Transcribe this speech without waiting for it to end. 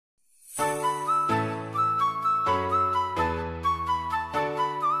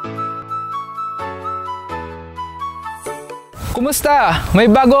Kumusta? May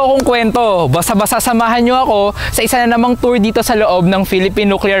bago akong kwento. Basta-basta samahan nyo ako sa isa na namang tour dito sa loob ng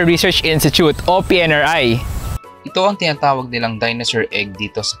Philippine Nuclear Research Institute o PNRI. Ito ang tinatawag nilang dinosaur egg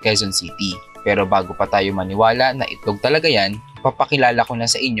dito sa Quezon City. Pero bago pa tayo maniwala na itlog talaga yan, papakilala ko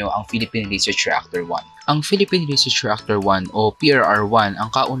na sa inyo ang Philippine Research Reactor 1. Ang Philippine Research Reactor 1 o PRR1 ang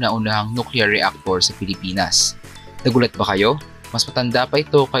kauna-unahang nuclear reactor sa Pilipinas. Nagulat ba kayo? Mas matanda pa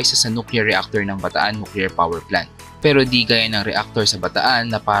ito kaysa sa nuclear reactor ng Bataan Nuclear Power Plant. Pero di gaya ng reactor sa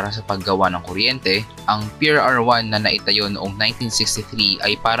Bataan na para sa paggawa ng kuryente, ang PRR1 na naitayo noong 1963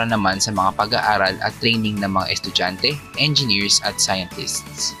 ay para naman sa mga pag-aaral at training ng mga estudyante, engineers at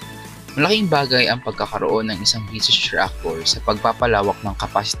scientists. Malaking bagay ang pagkakaroon ng isang research reactor sa pagpapalawak ng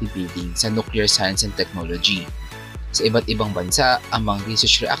capacity building sa nuclear science and technology. Sa iba't ibang bansa, ang mga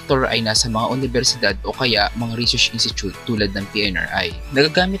research reactor ay nasa mga universidad o kaya mga research institute tulad ng PNRI.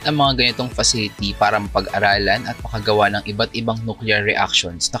 Nagagamit ang mga ganitong facility para mapag-aralan at makagawa ng iba't ibang nuclear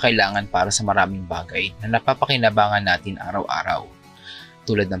reactions na kailangan para sa maraming bagay na napapakinabangan natin araw-araw.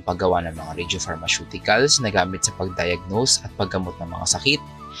 Tulad ng paggawa ng mga radiopharmaceuticals na gamit sa pag-diagnose at paggamot ng mga sakit,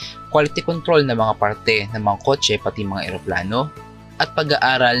 quality control ng mga parte ng mga kotse pati mga eroplano, at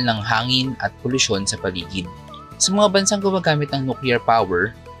pag-aaral ng hangin at polusyon sa paligid. Sa mga bansang gumagamit ng nuclear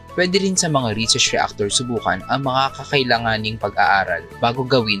power, pwede rin sa mga research reactor subukan ang mga kakailanganing pag-aaral bago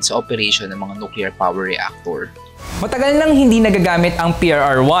gawin sa operation ng mga nuclear power reactor. Matagal nang hindi nagagamit ang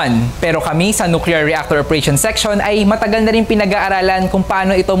PRR1, pero kami sa Nuclear Reactor Operations Section ay matagal na rin pinag-aaralan kung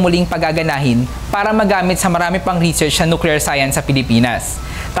paano ito muling pagaganahin para magamit sa marami pang research sa nuclear science sa Pilipinas.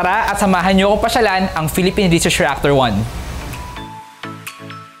 Tara at samahan niyo akong pasyalan ang Philippine Research Reactor 1.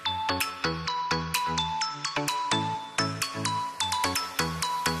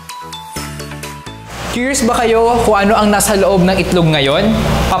 Curious ba kayo kung ano ang nasa loob ng itlog ngayon?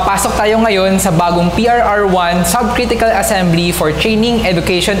 Papasok tayo ngayon sa bagong PRR1 Subcritical Assembly for Training,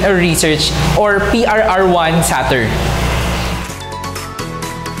 Education, or Research or PRR1 SATR.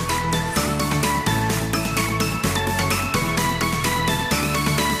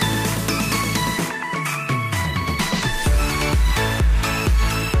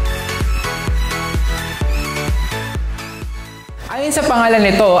 Ayon sa pangalan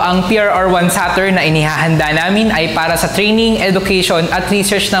nito, ang PRR1 SATR na inihahanda namin ay para sa training, education at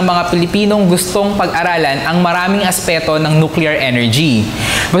research ng mga Pilipinong gustong pag-aralan ang maraming aspeto ng nuclear energy.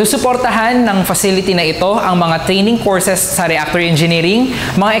 Masusuportahan ng facility na ito ang mga training courses sa reactor engineering,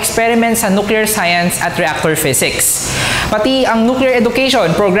 mga experiments sa nuclear science at reactor physics. Pati ang nuclear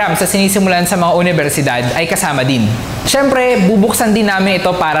education program sa sinisimulan sa mga universidad ay kasama din. Siyempre, bubuksan din namin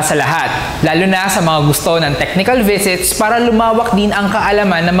ito para sa lahat, lalo na sa mga gusto ng technical visits para lumawak din ang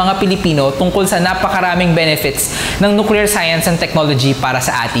kaalaman ng mga Pilipino tungkol sa napakaraming benefits ng nuclear science and technology para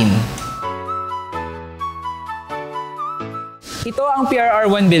sa atin. Ito ang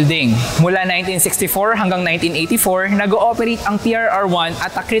PRR1 building. Mula 1964 hanggang 1984, nag-ooperate ang PRR1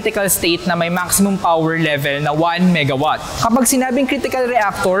 at a critical state na may maximum power level na 1 megawatt. Kapag sinabing critical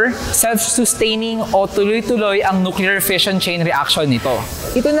reactor, self-sustaining o tuloy-tuloy ang nuclear fission chain reaction nito.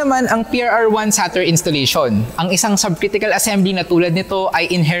 Ito naman ang PRR1 SATR installation. Ang isang subcritical assembly na tulad nito ay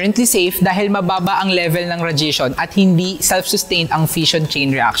inherently safe dahil mababa ang level ng radiation at hindi self-sustained ang fission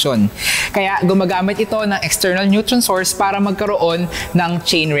chain reaction. Kaya gumagamit ito ng external neutron source para magkaroon ng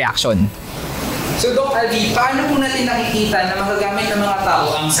chain reaction. So Doc Alvi, paano po natin nakikita na magagamit ng mga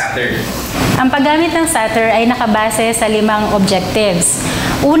tao ang SATR? Ang paggamit ng SATR ay nakabase sa 5 objectives.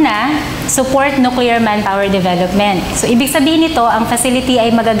 Una, support nuclear manpower development. So ibig sabihin nito, ang facility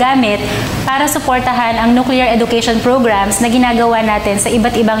ay magagamit para suportahan ang nuclear education programs na ginagawa natin sa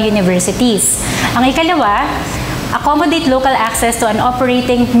iba't ibang universities. Ang ikalawa, accommodate local access to an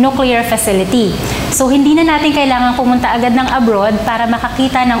operating nuclear facility. So, hindi na natin kailangan pumunta agad ng abroad para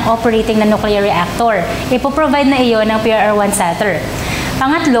makakita ng operating na nuclear reactor. Ipoprovide na iyon ng PRR1 SATR.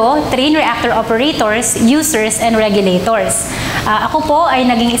 Pangatlo, train reactor operators, users, and regulators. Ako po ay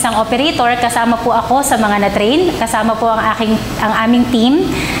naging isang operator, kasama po ako sa mga na-train, kasama po ang aming team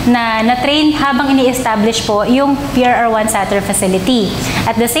na na-train habang ini-establish po yung PRR1 SATR facility.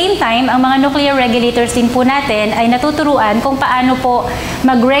 At the same time, ang mga nuclear regulators din po natin ay natuturuan kung paano po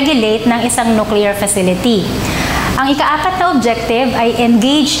mag-regulate ng isang nuclear facility. Ang ika-4 na objective ay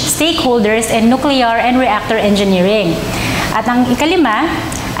engage stakeholders in nuclear and reactor engineering. At ang ika-5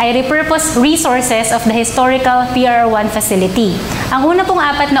 ay repurpose resources of the historical PRR1 facility. Ang una pong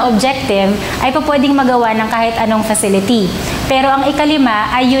 4 na objective ay pwedeng magawa ng kahit anong facility. Pero ang ika-5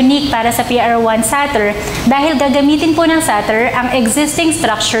 ay unique para sa PRR1 SATR dahil gagamitin po ng SATR ang existing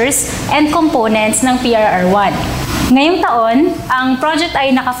structures and components ng PRR1. Ngayong taon, ang project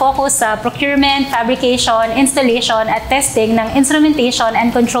ay nakafocus sa procurement, fabrication, installation at testing ng instrumentation and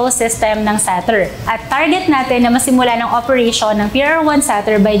control system ng SATR. At target natin na masimula ng operation ng PRR-1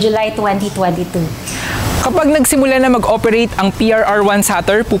 SATR by July 2022. Kapag nagsimula na mag-operate ang PRR-1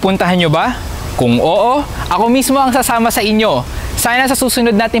 SATR, pupuntahan nyo ba? Kung oo, ako mismo ang sasama sa inyo. Sana sa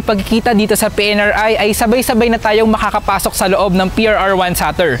susunod nating pagkikita dito sa PNRI ay sabay-sabay na tayong makakapasok sa loob ng PRR-1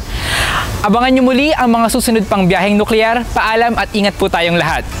 SATR. Abangan nyo muli ang mga susunod pang biyaheng nuklear. Paalam at ingat po tayong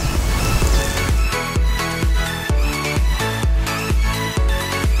lahat.